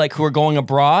troops, like who are going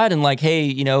abroad and like,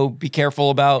 hey, be careful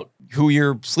about who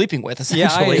you're sleeping with,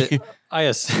 essentially? Yeah,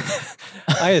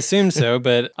 I assume so,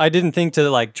 but I didn't think to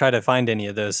like try to find any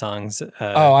of those songs.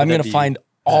 I'm going to find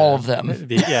all of them.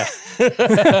 Yeah.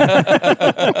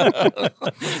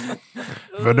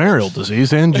 Venereal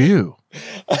disease and you.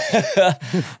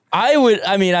 I would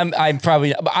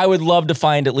love to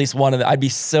find at least one of them. I'd be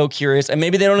so curious. And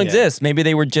maybe they don't exist. Maybe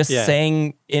they were just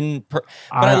saying but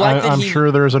I'm sure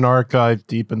there's an archive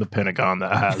deep in the Pentagon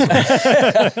that has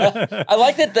it.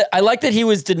 I like that he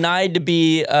was denied to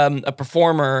be a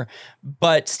performer,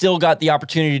 but still got the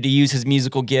opportunity to use his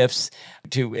musical gifts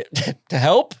to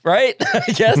help, right?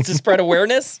 I guess, to spread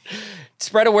awareness.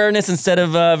 Spread awareness instead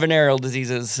of venereal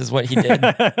diseases is what he did.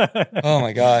 Oh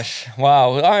my gosh.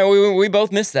 Wow. All right, we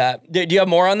both missed that. Do you have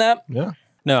more on that? Yeah.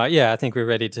 No, I think we're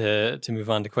ready to move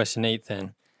on to question 8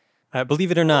 then. Believe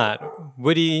it or not,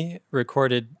 Woody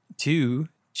recorded 2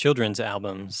 children's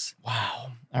albums.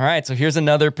 Wow. All right, so here's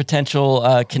another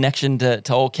potential connection to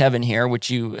old Kevin here,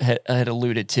 which you had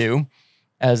alluded to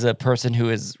as a person who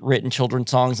has written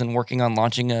children's songs and working on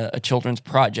launching a children's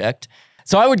project.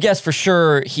 So I would guess for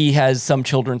sure he has some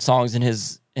children's songs in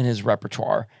his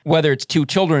repertoire. Whether it's 2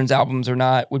 children's albums or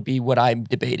not would be what I'm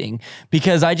debating,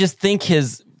 because I just think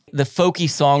the folky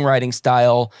songwriting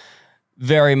style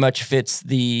very much fits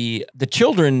the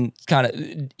children kind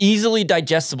of easily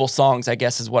digestible songs, I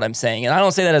guess is what I'm saying. And I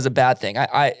don't say that as a bad thing.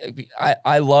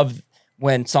 I love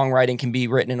when songwriting can be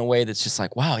written in a way that's just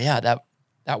like, wow, yeah,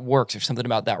 that works. There's something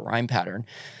about that rhyme pattern.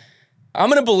 I'm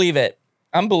going to believe it.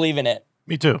 I'm believing it.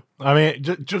 Me too. I mean,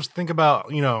 just think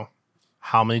about,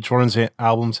 How many children's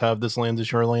albums have This Land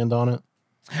Is Your Land on it?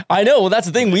 I know. Well, that's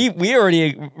the thing. We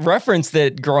already referenced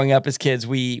that growing up as kids.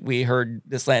 We heard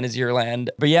This Land Is Your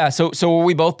Land. But yeah, so were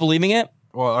we both believing it?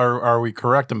 Well, are we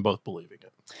correct in both believing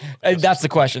it? That's the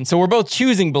question. So we're both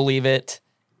choosing believe it,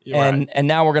 and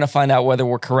now we're gonna find out whether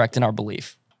we're correct in our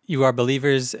belief. You are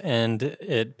believers, and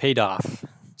it paid off.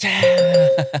 Yeah,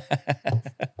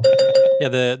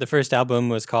 the first album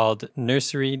was called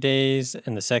Nursery Days,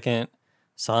 and the second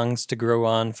Songs to Grow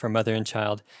On for Mother and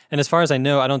Child. And as far as I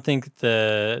know, I don't think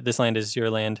the This Land Is Your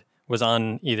Land was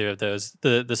on either of those.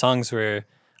 The songs were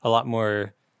a lot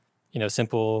more,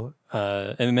 simple,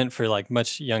 and meant for like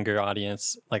much younger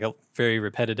audience, like a very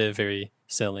repetitive, very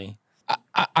silly.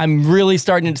 I'm really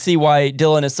starting to see why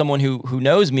Dylan, as someone who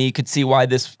knows me, could see why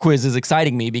this quiz is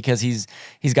exciting me, because he's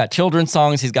got children's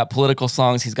songs, he's got political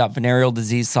songs, he's got venereal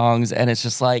disease songs, and it's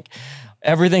just like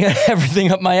everything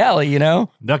up my alley, you know?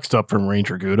 Next up from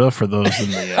Ranger Gouda, for those in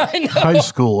the high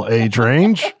school age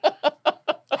range,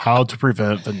 how to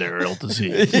prevent venereal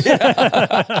disease.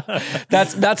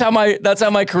 That's how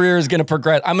my career is going to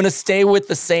progress. I'm going to stay with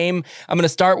the same. I'm going to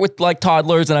start with like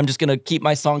toddlers, and I'm just going to keep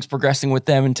my songs progressing with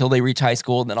them until they reach high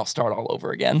school, and then I'll start all over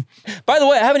again. By the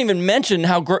way, I haven't even mentioned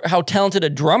how talented a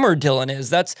drummer Dylan is.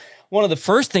 That's one of the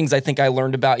first things I think I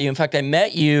learned about you. In fact, I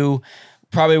met you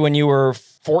probably when you were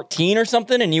 14 or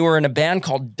something, and you were in a band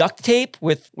called Duct Tape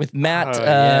with Matt.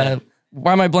 Yeah.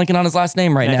 Why am I blanking on his last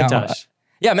name right now? Macintosh.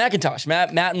 Yeah, Macintosh.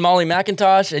 Matt and Molly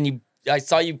Macintosh, and I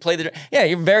saw you play yeah,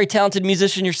 you're a very talented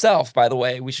musician yourself, by the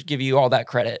way. We should give you all that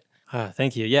credit.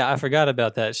 Thank you. Yeah, I forgot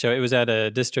about that show. It was at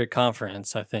a district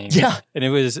conference, I think. Yeah. And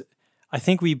I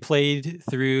think we played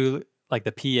through like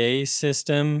the PA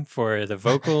system for the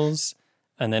vocals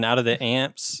and then out of the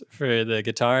amps for the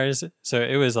guitars. So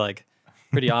it was like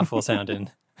pretty awful sounding.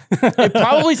 It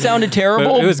probably sounded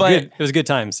terrible, But it was but good. It was good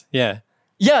times. Yeah.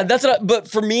 yeah, but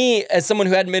for me, as someone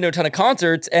who hadn't been to a ton of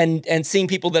concerts and seeing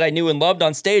people that I knew and loved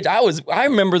on stage, I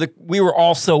remember we were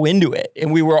all so into it.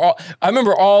 And I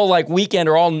remember all like weekend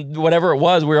or all whatever it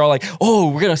was, we were all like,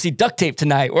 oh, we're going to see Duct Tape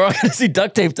tonight. We're all going to see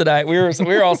Duct Tape tonight. We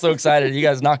were all so excited. You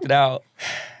guys knocked it out.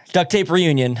 Duct Tape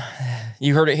reunion.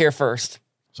 You heard it here first.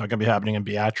 Is that going to be happening in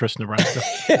Beatrice,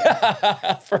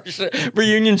 Nebraska? For sure.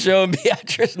 Reunion show in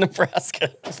Beatrice,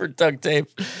 Nebraska for Duct Tape.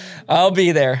 I'll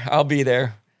be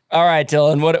there. All right,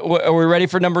 Dylan, what are we ready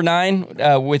for number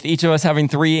 9? With each of us having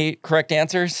 3 correct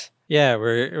answers? Yeah,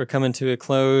 we're coming to a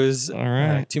close. All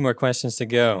right. 2 more questions to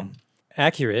go.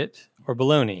 Accurate or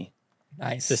baloney?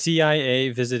 Nice. The CIA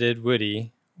visited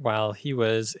Woody while he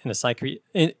was in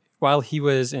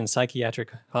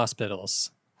psychiatric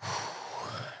hospitals.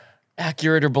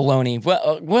 Accurate or baloney?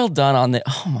 Well done on the.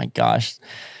 Oh my gosh,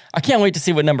 I can't wait to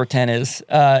see what number 10 is.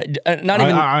 Not even.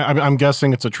 I'm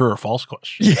guessing it's a true or false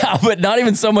question. Yeah, but not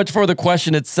even so much for the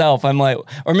question itself. I'm like,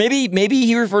 or maybe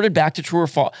he reverted back to true or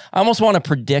false. I almost want to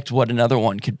predict what another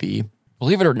one could be.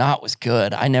 Believe it or not, was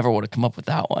good. I never would have come up with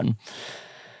that one.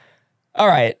 All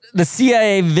right, the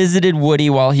CIA visited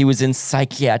Woody while he was in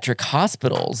psychiatric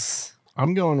hospitals.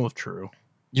 I'm going with true.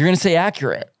 You're gonna say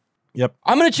accurate. Yep.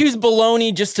 I'm going to choose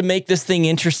baloney just to make this thing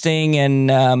interesting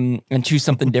and choose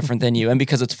something different than you. And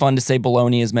because it's fun to say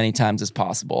baloney as many times as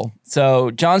possible.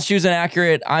 So John's choosing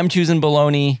accurate. I'm choosing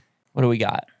baloney. What do we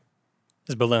got?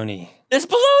 It's baloney. It's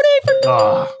baloney for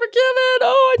Kevin.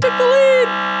 Oh, I took the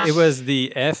lead. It was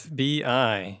the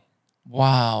FBI.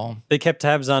 Wow. They kept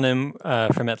tabs on him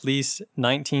from at least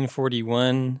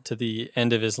 1941 to the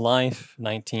end of his life,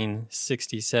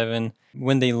 1967.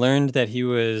 When they learned that he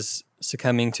was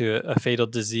succumbing to a fatal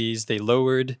disease, they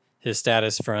lowered his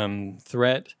status from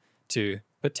threat to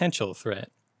potential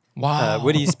threat. Wow.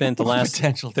 Woody spent the last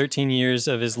Potential. 13 years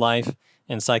of his life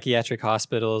in psychiatric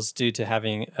hospitals due to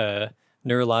having a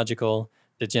neurological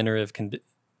degenerative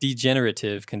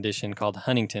condition called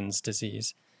Huntington's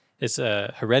disease. It's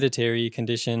a hereditary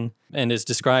condition and is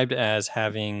described as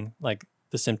having like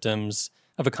the symptoms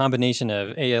of a combination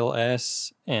of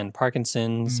ALS and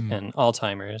Parkinson's and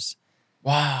Alzheimer's.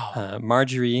 Wow.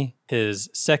 Marjorie, his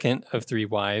second of 3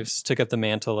 wives, took up the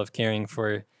mantle of caring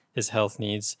for his health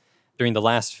needs during the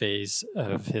last phase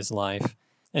of his life.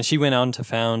 And she went on to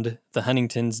found the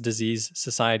Huntington's Disease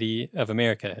Society of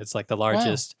America. It's like the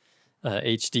largest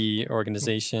HD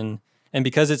organization. And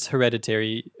because it's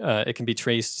hereditary, it can be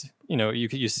traced.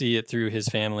 You see it through his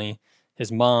family.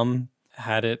 His mom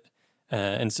had it,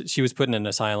 and so she was put in an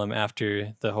asylum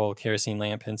after the whole kerosene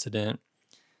lamp incident.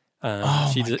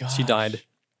 She died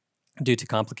due to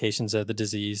complications of the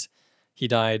disease. He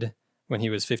died when he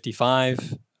was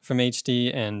 55 from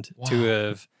HD, and 2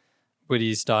 of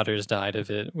Woody's daughters died of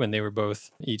it when they were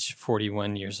both each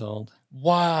 41 years old.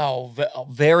 Wow,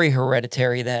 very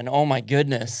hereditary then. Oh my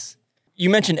goodness. You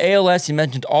mentioned ALS, you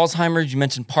mentioned Alzheimer's, you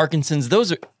mentioned Parkinson's.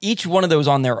 Those are each one of those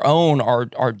on their own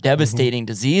are devastating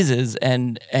diseases.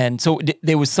 And so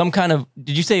there was some kind of,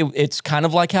 did you say it's kind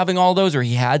of like having all those, or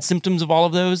he had symptoms of all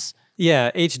of those?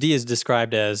 Yeah, HD is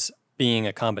described as being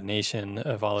a combination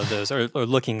of all of those, or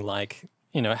looking like,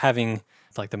 having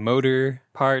like the motor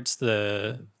parts,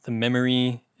 the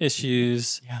memory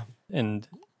issues. Yeah. And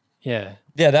yeah.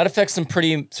 Yeah, that affects some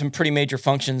pretty major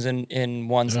functions in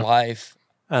one's life.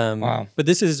 Wow. But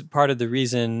this is part of the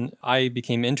reason I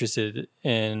became interested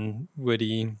in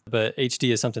Woody. But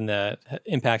HD is something that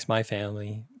impacts my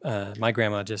family. My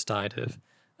grandma just died of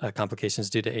complications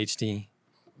due to HD.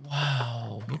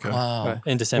 Wow. Okay. Wow.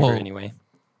 In December, Whoa. anyway.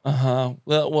 Uh-huh.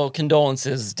 Well,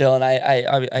 condolences, Dylan.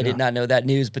 I did not know that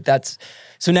news, but that's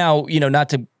so now, not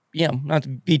to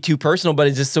be too personal, but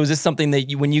is this something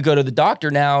that when you go to the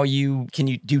doctor now, can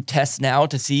you do tests now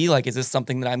to see, like, is this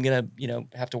something that I'm going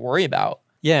to, have to worry about?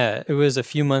 Yeah, it was a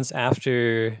few months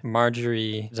after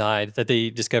Marjorie died that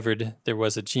they discovered there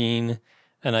was a gene.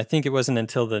 And I think it wasn't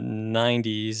until the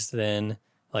 90s then,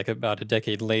 like about a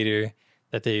decade later,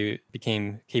 that they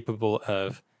became capable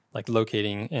of like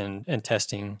locating and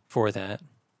testing for that.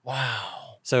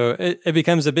 Wow. So it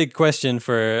becomes a big question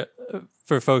for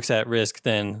folks at risk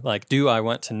then, like, do I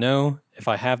want to know if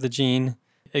I have the gene?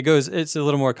 It's a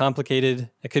little more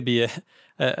complicated. It could be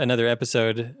another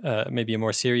episode, maybe a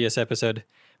more serious episode.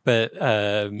 But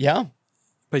Yeah.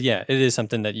 But yeah, it is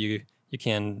something that you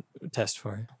can test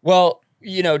for. Well,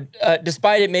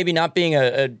 despite it maybe not being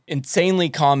a insanely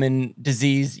common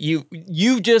disease,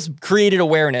 you just created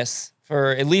awareness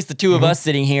for at least the two of us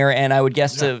sitting here, and I would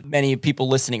guess to many people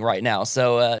listening right now.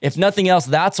 So if nothing else,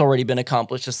 that's already been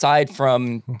accomplished, aside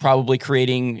from probably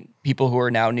creating people who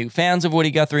are now new fans of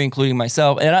Woody Guthrie, including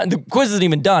myself. And the quiz isn't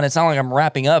even done. It's not like I'm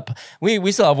wrapping up.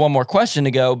 We still have one more question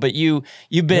to go, but you've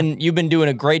been doing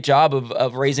a great job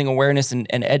of raising awareness and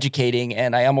educating,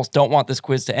 and I almost don't want this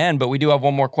quiz to end, but we do have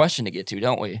one more question to get to,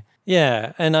 don't we?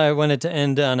 Yeah, and I wanted to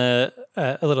end on a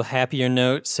little happier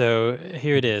note. So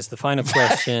here it is, the final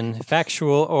question: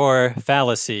 factual or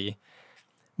fallacy?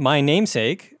 My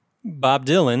namesake, Bob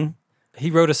Dylan,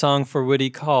 he wrote a song for Woody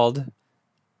called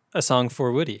 "A Song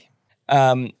for Woody."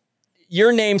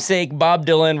 Your namesake, Bob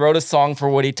Dylan, wrote a song for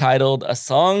Woody titled "A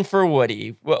Song for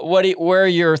Woody." Where are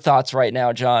your thoughts right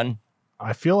now, John?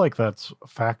 I feel like that's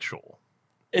factual.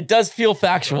 It does feel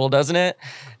factual, doesn't it?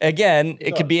 Again,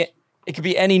 it could be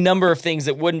any number of things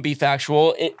that wouldn't be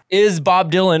factual. Is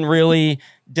Bob Dylan really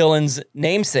Dylan's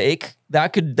namesake?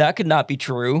 That could not be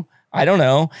true. I don't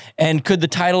know. And could the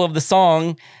title of the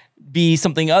song be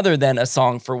something other than A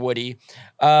Song for Woody?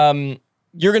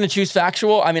 You're going to choose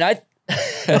factual? I mean, I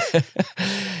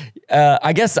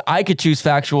guess I could choose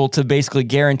factual to basically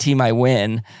guarantee my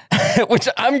win, which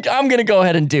I'm going to go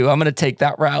ahead and do. I'm going to take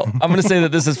that route. I'm going to say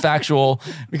that this is factual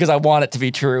because I want it to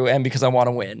be true and because I want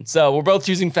to win. So we're both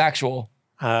choosing factual.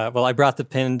 Well, I brought how's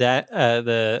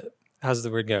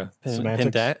the word go?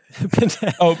 Semantics?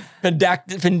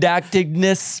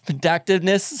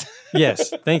 Pendactiveness.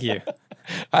 Yes, thank you.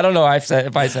 I don't know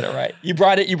if I said it right. You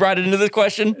brought it into this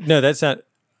question? No, that's not.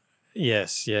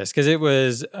 Yes, because it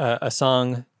was a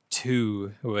song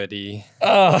to Woody.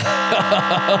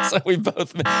 Oh, so we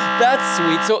both. That's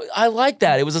sweet. So I like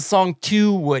that. It was a song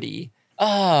to Woody.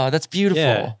 Oh, that's beautiful.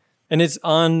 Yeah, and it's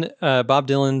on Bob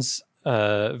Dylan's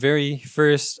very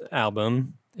first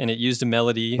album, and it used a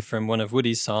melody from one of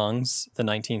Woody's songs, the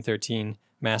 1913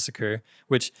 Massacre,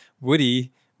 which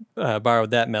Woody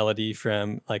borrowed that melody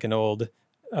from like an old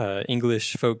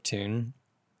English folk tune.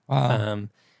 Wow.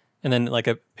 And then, like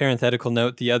a parenthetical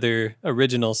note, the other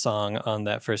original song on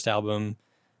that first album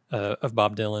of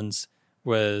Bob Dylan's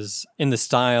was in the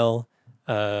style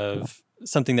of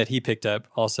something that he picked up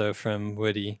also from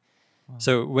Woody. Wow.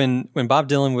 So when Bob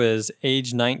Dylan was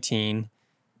age 19,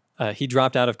 he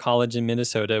dropped out of college in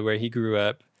Minnesota, where he grew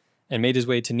up, and made his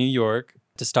way to New York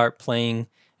to start playing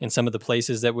in some of the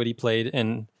places that Woody played,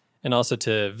 and also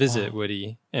to visit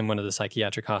Woody in one of the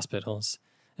psychiatric hospitals.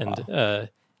 And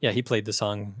he played the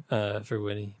song for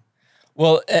Woody.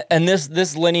 Well, and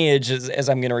this lineage, as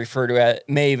I'm going to refer to it,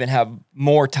 may even have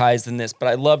more ties than this, but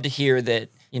I love to hear that,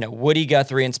 Woody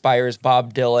Guthrie inspires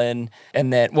Bob Dylan,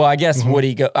 and that, well, I guess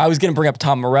I was going to bring up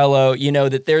Tom Morello,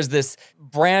 that there's this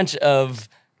branch of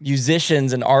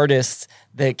musicians and artists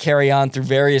that carry on through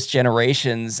various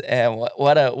generations, and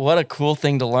what a cool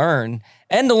thing to learn.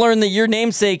 And to learn that your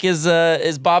namesake is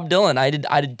Bob Dylan.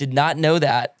 I did not know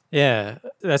that. Yeah,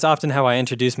 that's often how I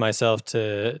introduce myself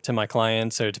to my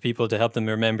clients or to people to help them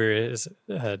remember is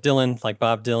Dylan, like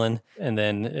Bob Dylan. And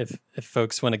then if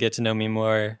folks want to get to know me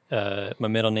more, my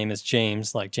middle name is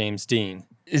James, like James Dean.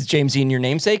 Is James Dean your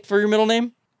namesake for your middle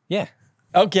name? Yeah.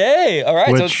 Okay, all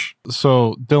right.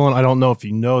 So Dylan, I don't know if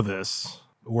you know this,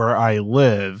 where I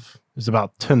live is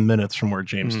about 10 minutes from where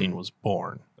James Dean was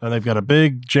born. And they've got a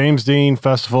big James Dean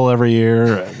festival every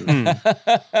year. And,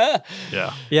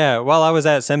 yeah. Yeah, while I was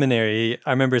at seminary,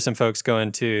 I remember some folks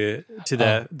going to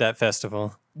that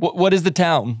festival. What is the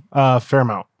town?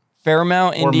 Fairmount.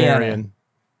 Fairmount, Or Indiana. Marion.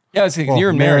 Yeah,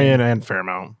 you're in Marion. And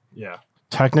Fairmount. Yeah.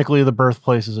 Technically, the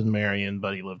birthplace is in Marion,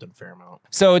 but he lived in Fairmount.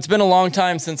 So it's been a long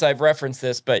time since I've referenced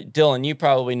this, but Dylan, you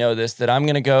probably know this, that I'm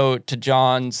going to go to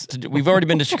John's. We've already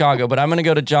been to Chicago, but I'm going to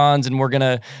go to John's and we're going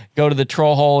to go to the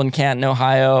Troll Hole in Canton,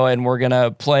 Ohio, and we're going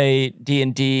to play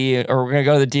D&D, or we're going to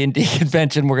go to the D&D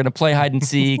convention. We're going to play hide and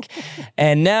seek.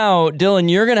 And now, Dylan,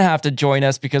 you're going to have to join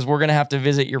us because we're going to have to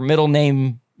visit your middle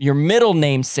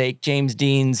namesake, James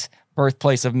Dean's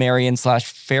birthplace of Marion /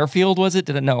 Fairfield, was it?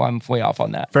 No, I'm way off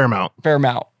on that. Fairmount.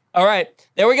 All right,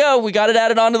 there we go. We got it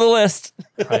added onto the list.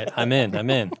 Right, I'm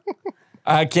in.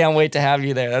 I can't wait to have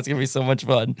you there. That's going to be so much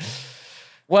fun.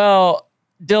 Well,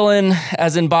 Dylan,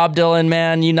 as in Bob Dylan,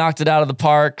 man, you knocked it out of the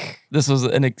park. This was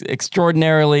an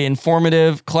extraordinarily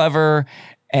informative, clever,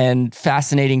 and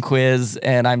fascinating quiz,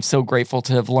 and I'm so grateful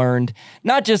to have learned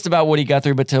not just about Woody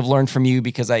Guthrie, but to have learned from you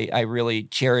because I really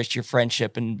cherish your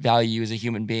friendship and value you as a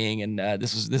human being, and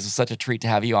this is such a treat to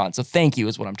have you on. So thank you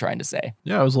is what I'm trying to say.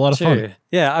 Yeah, it was a lot of fun.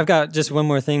 Yeah, I've got just one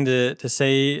more thing to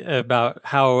say about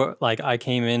how I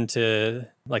came into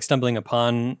stumbling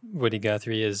upon Woody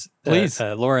Guthrie is Please.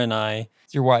 Laura and I,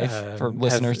 Your wife, for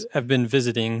listeners. have been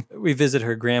visiting. We visit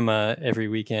her grandma every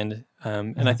weekend.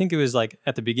 And I think it was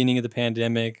at the beginning of the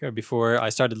pandemic or before I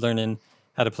started learning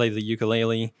how to play the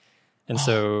ukulele. And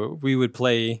so we would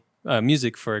play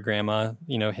music for her grandma,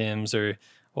 hymns or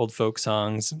old folk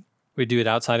songs. We'd do it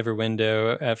outside of her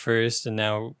window at first. And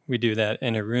now we do that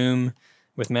in her room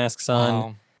with masks on.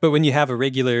 Wow. But when you have a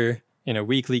regular,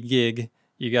 weekly gig,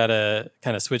 you got to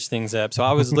kind of switch things up. So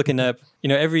I was looking up,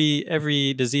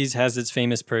 every disease has its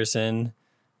famous person,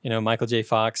 Michael J.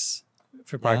 Fox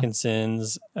for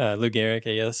Parkinson's, Lou Gehrig,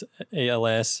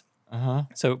 ALS. Uh-huh.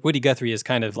 So Woody Guthrie is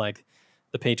kind of like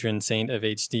the patron saint of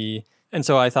HD. And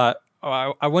so I thought,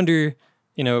 I wonder,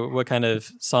 what kind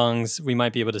of songs we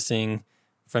might be able to sing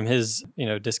from his,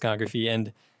 discography.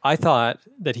 And I thought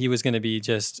that he was going to be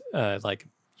just like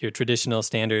your traditional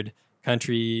standard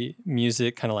country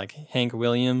music, kind of like Hank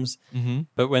Williams. Mm-hmm.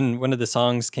 But when one of the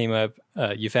songs came up,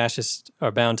 You Fascists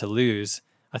Are Bound to Lose,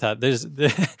 I thought there's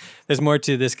more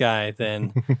to this guy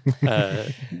than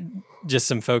just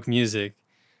some folk music.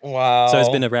 Wow. So it's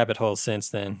been a rabbit hole since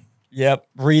then. Yep.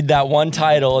 Read that one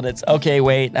title and it's okay.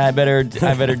 Wait, I better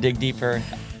dig deeper.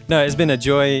 No, it's been a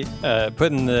joy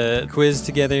putting the quiz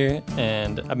together,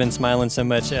 and I've been smiling so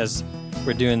much as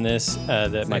we're doing this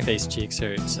that my face cheeks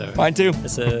hurt. So Mine too.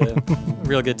 It's a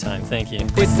real good time. Thank you.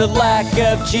 It's the Lack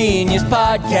of Genius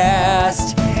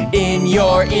podcast in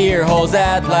your ear holes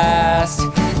at last.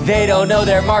 They don't know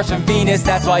they're Mars from Venus,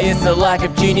 that's why it's the Lack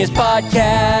of Genius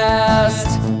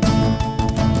podcast.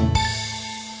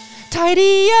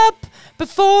 Tidy up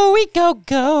before we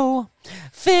go.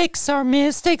 Fix our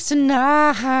mistakes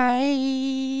tonight.